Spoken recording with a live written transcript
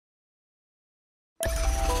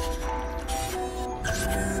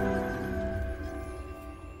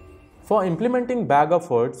For implementing bag of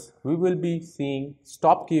words, we will be seeing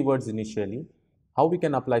stop keywords initially, how we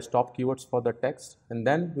can apply stop keywords for the text, and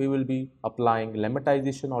then we will be applying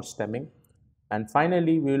lemmatization or stemming, and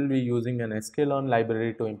finally we will be using an Escalon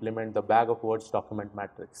library to implement the bag of words document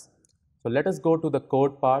matrix. So let us go to the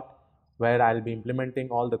code part where I'll be implementing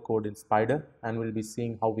all the code in Spider and we'll be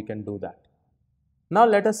seeing how we can do that. Now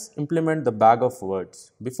let us implement the bag of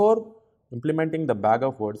words. Before implementing the bag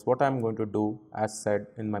of words, what I'm going to do, as said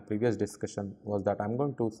in my previous discussion, was that I'm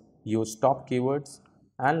going to use stop keywords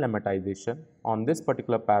and lemmatization on this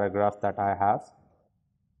particular paragraph that I have.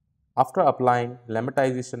 After applying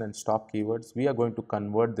lemmatization and stop keywords, we are going to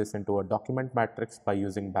convert this into a document matrix by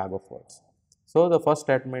using bag of words. So the first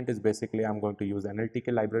statement is basically I'm going to use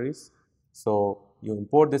NLTK libraries. So you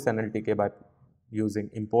import this NLTK by using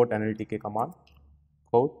import NLTK command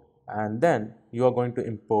code, and then you are going to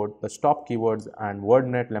import the stop keywords and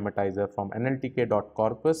wordnet lemmatizer from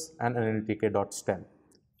nltk.corpus and nltk.stem.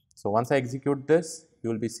 So once I execute this,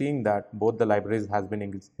 you will be seeing that both the libraries has been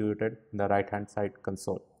executed in the right hand side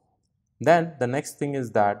console. Then the next thing is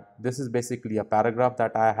that this is basically a paragraph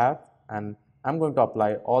that I have, and I'm going to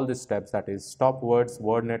apply all the steps, that is stop words,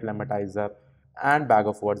 wordnet lemmatizer and bag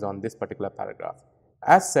of words on this particular paragraph.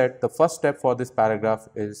 As said, the first step for this paragraph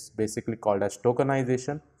is basically called as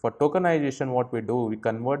tokenization. For tokenization, what we do, we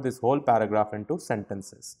convert this whole paragraph into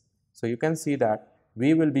sentences. So you can see that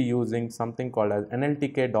we will be using something called as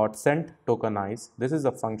nltk.sent_tokenize. This is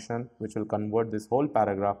a function which will convert this whole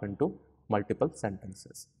paragraph into multiple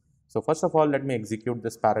sentences. So first of all, let me execute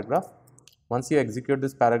this paragraph. Once you execute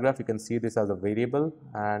this paragraph, you can see this as a variable,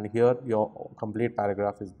 and here your complete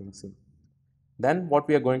paragraph is being seen. Then what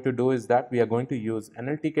we are going to do is that we are going to use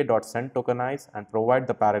nltk.sent_tokenize and provide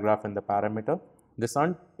the paragraph in the parameter. This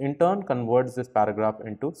in turn converts this paragraph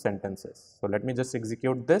into sentences. So let me just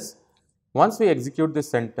execute this. Once we execute this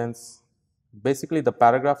sentence, basically the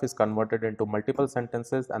paragraph is converted into multiple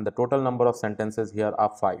sentences and the total number of sentences here are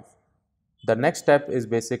 5. The next step is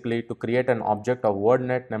basically to create an object of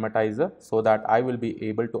wordnet lemmatizer so that I will be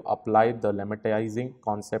able to apply the lemmatizing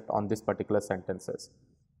concept on this particular sentences.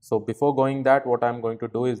 So before going that, what I'm going to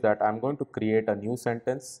do is that I'm going to create a new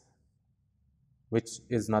sentence, which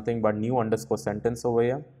is nothing but new underscore sentence over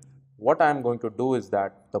here. What I'm going to do is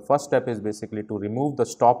that the first step is basically to remove the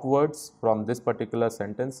stop words from this particular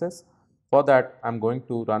sentences. For that, I'm going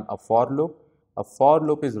to run a for loop. A for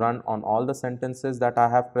loop is run on all the sentences that I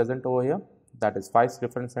have present over here, that is 5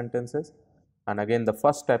 different sentences. And again, the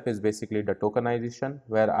first step is basically the tokenization,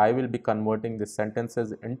 where I will be converting the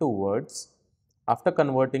sentences into words. After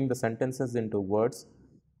converting the sentences into words,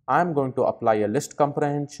 I am going to apply a list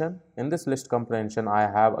comprehension. In this list comprehension, I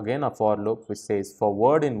have again a for loop which says for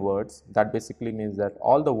word in words. That basically means that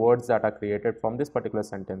all the words that are created from this particular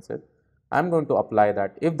sentences, I am going to apply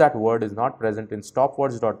that if that word is not present in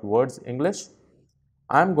stopwords.words English,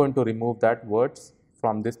 I am going to remove that words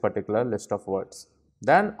from this particular list of words.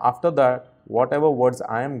 Then after that, whatever words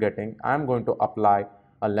I am getting, I am going to apply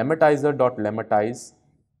a lemmatizer.lemmatize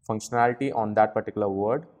functionality on that particular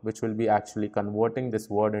word, which will be actually converting this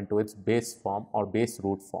word into its base form or base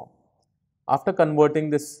root form. After converting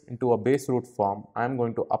this into a base root form, I am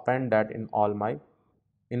going to append that in my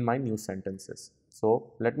new sentences.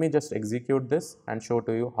 So let me just execute this and show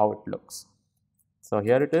to you how it looks. So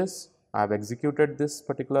here it is. I have executed this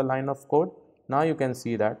particular line of code. Now you can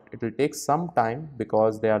see that it will take some time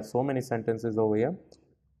because there are so many sentences over here.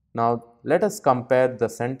 Now let us compare the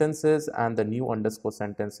sentences and the new underscore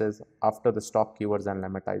sentences after the stop keywords and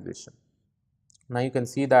lemmatization. Now you can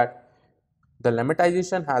see that the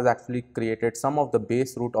lemmatization has actually created some of the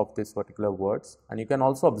base root of this particular words, and you can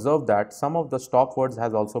also observe that some of the stop words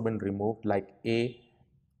has also been removed, like a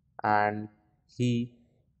and he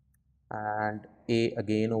and a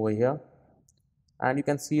again over here, and you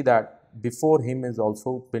can see that before him is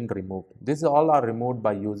also been removed. These all are removed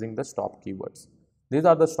by using the stop keywords. These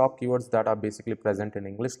are the stop keywords that are basically present in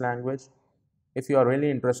English language. If you are really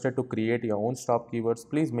interested to create your own stop keywords,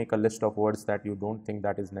 please make a list of words that you don't think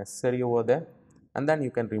that is necessary over there, and then you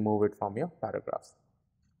can remove it from your paragraphs.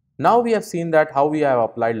 Now we have seen that how we have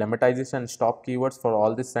applied lemmatization and stop keywords for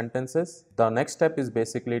all these sentences. The next step is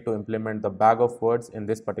basically to implement the bag of words in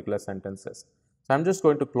this particular sentences. So I'm just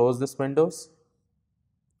going to close this windows,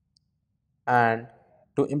 and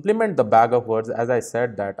to implement the bag of words, as I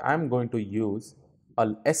said that I'm going to use a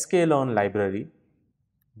Escalon library.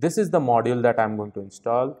 This is the module that I'm going to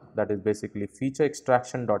install, that is basically feature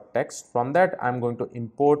extraction.txt. From that, I'm going to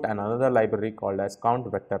import another library called as count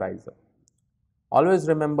vectorizer. Always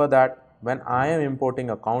remember that when I am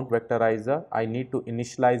importing a count vectorizer, I need to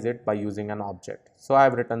initialize it by using an object. So I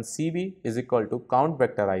have written cv is equal to count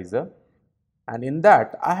vectorizer, And in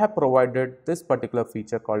that, I have provided this particular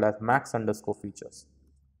feature called as max underscore features.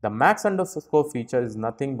 The max underscore feature is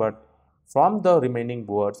nothing but from the remaining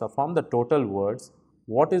words or from the total words,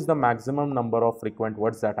 what is the maximum number of frequent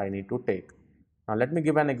words that I need to take. Now let me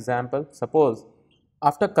give an example. Suppose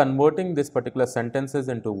after converting this particular sentences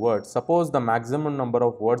into words, suppose the maximum number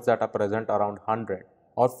of words that are present around 100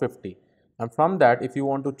 or 50. And from that, if you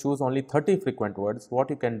want to choose only 30 frequent words, what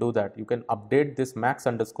you can do that, you can update this max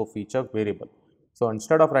underscore feature variable. So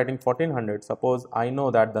instead of writing 1400, suppose I know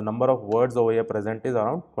that the number of words over here present is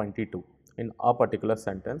around 22 in a particular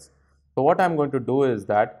sentence. So what I'm going to do is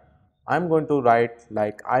that I'm going to write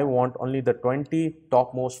like I want only the 20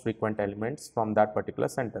 topmost frequent elements from that particular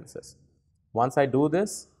sentences. Once I do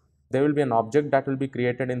this, there will be an object that will be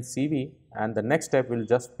created in CV, and the next step will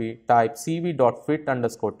just be type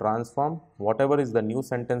cv.fit_transform whatever is the new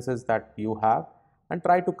sentences that you have and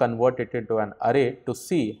try to convert it into an array to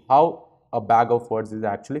see how a bag of words is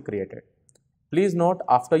actually created. Please note,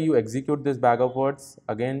 after you execute this bag of words,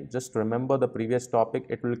 again just remember the previous topic,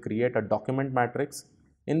 it will create a document matrix.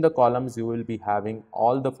 In the columns you will be having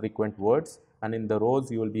all the frequent words, and in the rows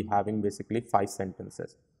you will be having basically 5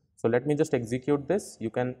 sentences. So let me just execute this.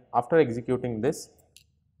 You can, after executing this,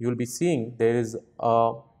 you will be seeing there is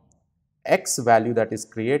a x value that is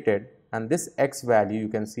created, and this x value you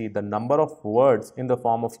can see the number of words in the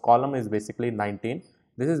form of column is basically 19.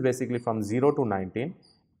 This is basically from 0 to 19.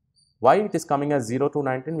 Why it is coming as 0 to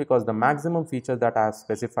 19? Because the maximum feature that I have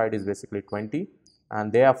specified is basically 20,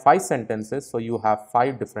 and there are 5 sentences, so you have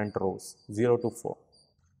 5 different rows, 0 to 4.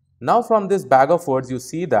 Now from this bag of words you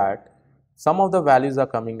see that some of the values are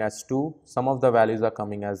coming as 2, some of the values are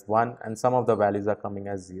coming as 1, and some of the values are coming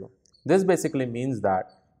as 0. This basically means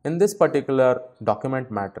that in this particular document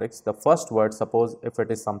matrix, the first word, suppose if it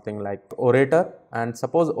is something like orator, and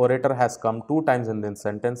suppose orator has come 2 times in the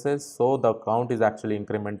sentences, so the count is actually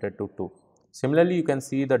incremented to 2. Similarly, you can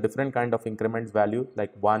see the different kind of increments value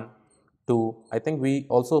like 1, 2, I think we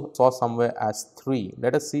also saw somewhere as 3.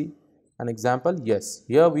 Let us see an example. Yes,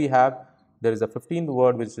 here we have, there is a 15th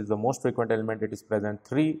word which is the most frequent element, it is present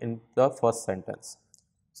 3 in the first sentence.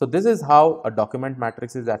 So this is how a document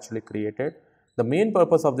matrix is actually created. The main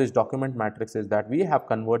purpose of this document matrix is that we have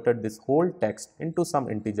converted this whole text into some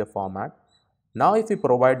integer format. Now if we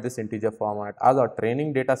provide this integer format as our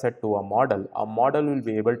training data set to a model will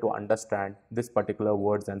be able to understand this particular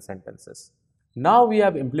words and sentences. Now we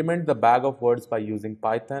have implemented the bag of words by using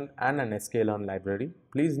Python and an Escalon library.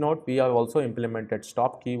 Please note, we have also implemented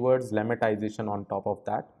stop keywords, lemmatization on top of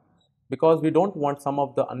that, because we don't want some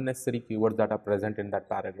of the unnecessary keywords that are present in that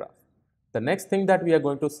paragraph. The next thing that we are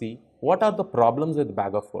going to see, what are the problems with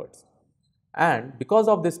bag of words? And because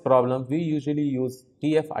of this problem, we usually use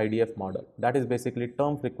TF-IDF model, that is basically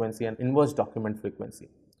term frequency and inverse document frequency.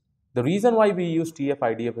 The reason why we use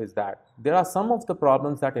TF-IDF is that there are some of the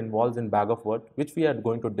problems that involves in bag of words which we are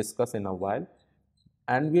going to discuss in a while,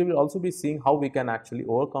 and we will also be seeing how we can actually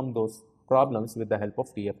overcome those problems with the help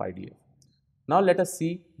of TF-IDF. Now let us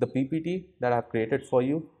see the PPT that I have created for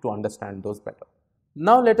you to understand those better.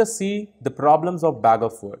 Now let us see the problems of bag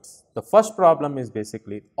of words. The first problem is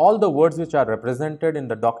basically all the words which are represented in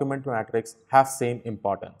the document matrix have same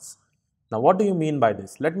importance. Now what do you mean by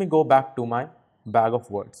this? Let me go back to my bag of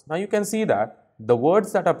words. Now you can see that the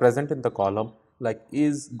words that are present in the column like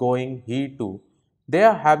is, going, he, to, they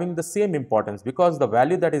are having the same importance because the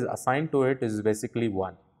value that is assigned to it is basically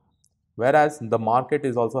 1, whereas the market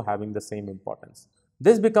is also having the same importance.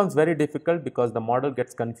 This becomes very difficult because the model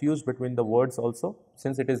gets confused between the words also,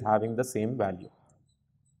 since it is having the same value.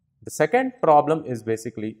 The second problem is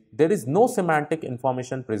basically there is no semantic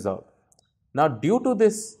information preserved. Now due to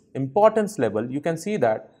this importance level, you can see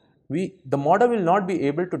that the model will not be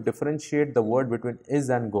able to differentiate the word between is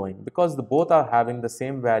and going, because both are having the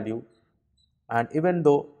same value, and even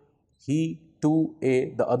though he, to,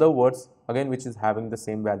 a, the other words again which is having the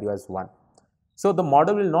same value as 1. So the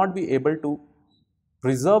model will not be able to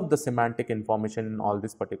preserve the semantic information in all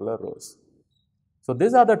these particular rows. So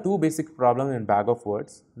these are the two basic problems in bag of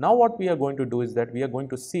words. Now what we are going to do is that we are going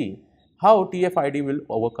to see how TF-IDF will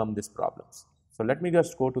overcome these problems. So let me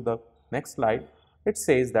just go to the next slide. It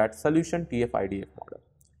says that solution TF-IDF model.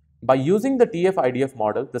 By using the TF-IDF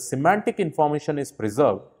model, the semantic information is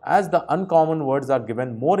preserved as the uncommon words are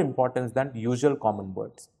given more importance than usual common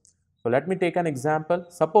words. So let me take an example.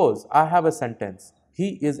 Suppose I have a sentence,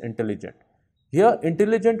 he is intelligent. Here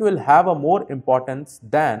intelligent will have a more importance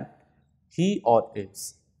than he or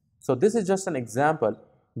is. So this is just an example.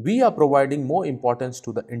 We are providing more importance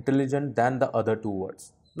to the intelligent than the other two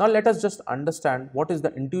words. Now let us just understand what is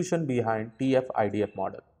the intuition behind TF-IDF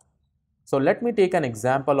model. So let me take an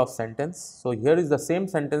example of sentence. So here is the same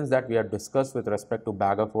sentence that we have discussed with respect to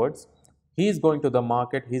bag of words. He is going to the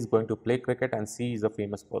market, he is going to play cricket, and she is a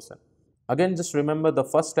famous person. Again, just remember the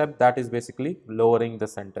first step, that is basically lowering the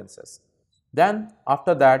sentences. Then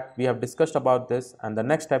after that we have discussed about this, and the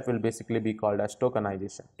next step will basically be called as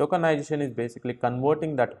tokenization. Tokenization is basically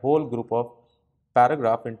converting that whole group of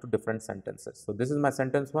paragraph into different sentences. So this is my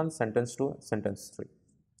sentence 1, sentence 2, sentence 3.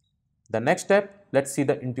 The next step, let's see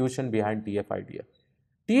the intuition behind TF-IDF.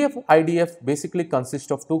 TF-IDF basically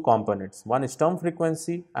consists of two components. One is term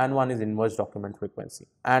frequency and one is inverse document frequency.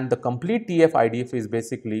 And the complete TF-IDF is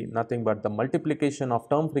basically nothing but the multiplication of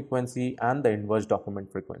term frequency and the inverse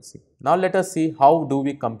document frequency. Now let us see how do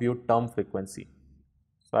we compute term frequency.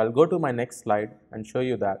 So I'll go to my next slide and show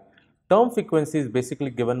you that term frequency is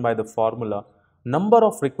basically given by the formula number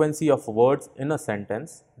of frequency of words in a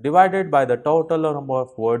sentence divided by the total number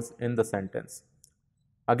of words in the sentence.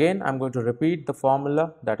 Again, I'm going to repeat the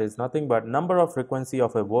formula, that is nothing but number of frequency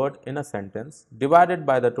of a word in a sentence divided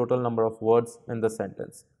by the total number of words in the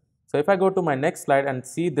sentence. So if I go to my next slide and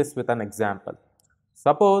see this with an example.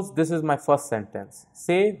 Suppose this is my first sentence,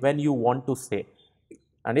 say when you want to say.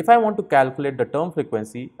 And if I want to calculate the term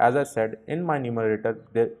frequency, as I said in my numerator,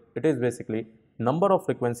 it is basically number of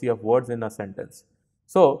frequency of words in a sentence.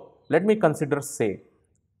 So let me consider say.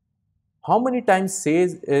 How many times say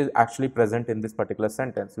is actually present in this particular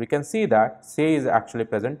sentence? We can see that say is actually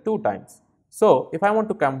present 2 times. So if I want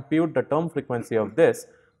to compute the term frequency of this,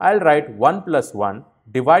 I'll write 1 plus 1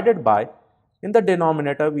 divided by, in the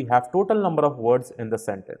denominator we have total number of words in the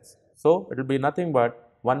sentence. So it will be nothing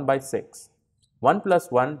but 1 by 6. 1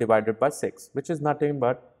 plus 1 divided by 6, which is nothing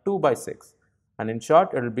but 2 by 6, and in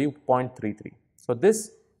short it will be 0.33. So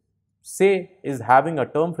this say is having a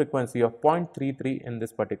term frequency of 0.33 in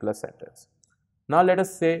this particular sentence. Now let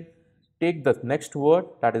us say take the next word,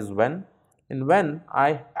 that is when. In when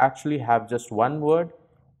I actually have just one word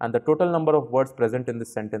and the total number of words present in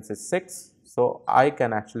this sentence is 6. So I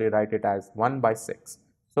can actually write it as 1 by 6.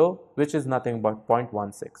 So which is nothing but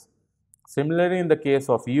 0.16. Similarly in the case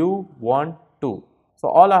of you, want, to. So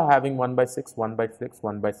all are having 1 by 6, 1 by 6,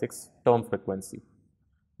 1 by 6 term frequency.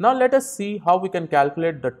 Now let us see how we can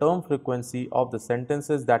calculate the term frequency of the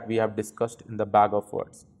sentences that we have discussed in the bag of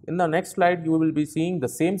words. In the next slide, you will be seeing the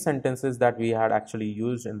same sentences that we had actually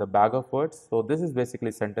used in the bag of words. So this is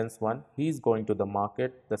basically sentence 1, he is going to the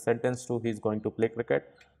market. The sentence 2, he is going to play cricket.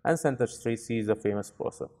 And sentence 3, she is a famous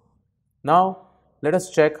person. Now let us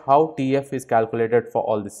check how TF is calculated for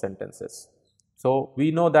all these sentences. So we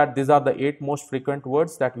know that these are the 8 most frequent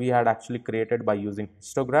words that we had actually created by using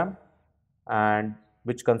histogram, and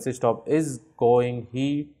which consist of is going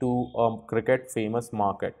he to a cricket famous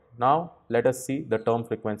market. Now let us see the term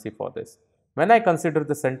frequency for this. When I consider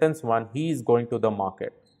the sentence 1, he is going to the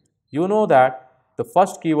market, you know that the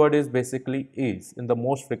first keyword is basically is in the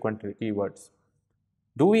most frequent keywords.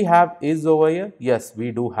 Do we have is over here? Yes, we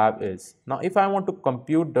do have is. Now if I want to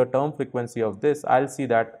compute the term frequency of this, I'll see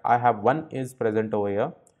that I have one is present over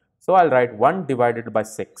here. So I'll write 1 divided by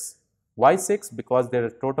 6. Why 6? Because their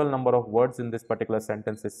total number of words in this particular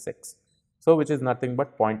sentence is 6. So which is nothing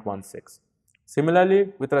but 0.16. Similarly,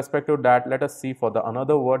 with respect to that, let us see for the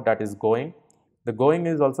another word, that is going. The going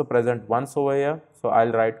is also present once over here. So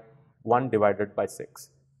I'll write 1 divided by 6.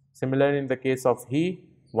 Similarly, in the case of he,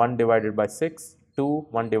 1 divided by 6, 2,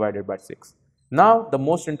 1 divided by 6. Now the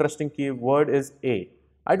most interesting keyword is a.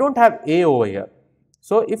 I don't have a over here.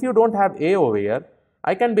 So if you don't have a over here,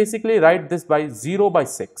 I can basically write this by 0 by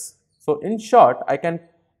 6. So in short, I can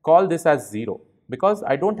call this as 0 because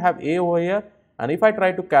I don't have a over here, and if I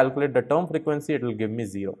try to calculate the term frequency, it will give me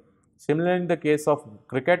 0. Similarly, in the case of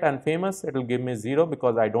cricket and famous, it will give me 0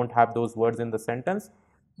 because I don't have those words in the sentence,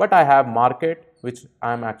 but I have market, which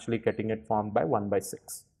I am actually getting it formed by 1 by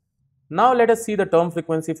 6. Now let us see the term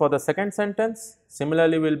frequency for the second sentence.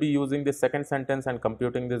 Similarly, we will be using the second sentence and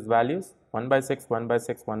computing these values: 1 by 6, 1 by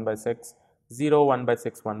 6, 1 by 6, 0, 1 by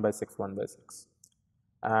 6, 1 by 6, 1 by 6.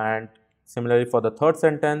 And similarly for the third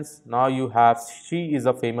sentence, now you have she is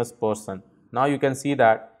a famous person. Now you can see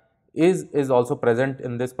that is also present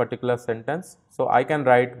in this particular sentence. So I can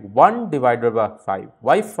write 1 divided by 5.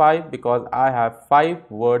 Why 5? Because I have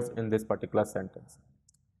 5 words in this particular sentence.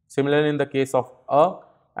 Similarly, in the case of a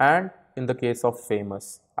and in the case of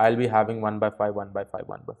famous, I'll be having 1 by 5, 1 by 5,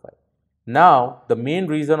 1 by 5. Now the main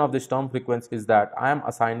reason of this term frequency is that I am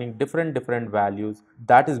assigning different values,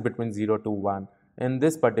 that is between 0 to 1, in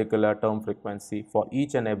this particular term frequency for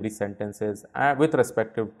each and every sentences and with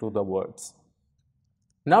respect to the words.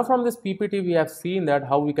 Now from this PPT we have seen that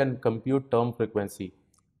how we can compute term frequency.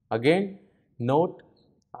 Again, note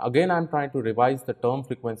Again, I'm trying to revise the term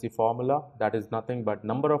frequency formula, that is nothing but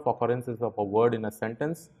number of occurrences of a word in a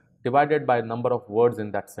sentence divided by number of words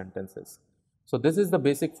in that sentences. So this is the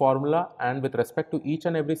basic formula, and with respect to each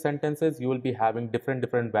and every sentences, you will be having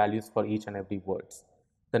different values for each and every words.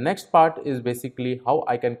 The next part is basically how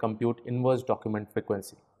I can compute inverse document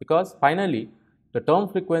frequency, because finally the term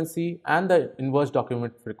frequency and the inverse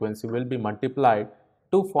document frequency will be multiplied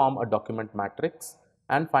to form a document matrix,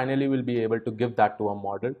 and finally we'll be able to give that to a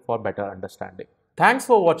model for better understanding. Thanks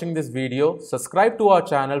for watching this video. Subscribe to our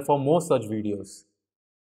channel for more such videos.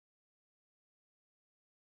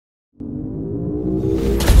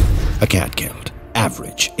 Acadgild.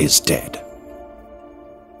 Average is dead.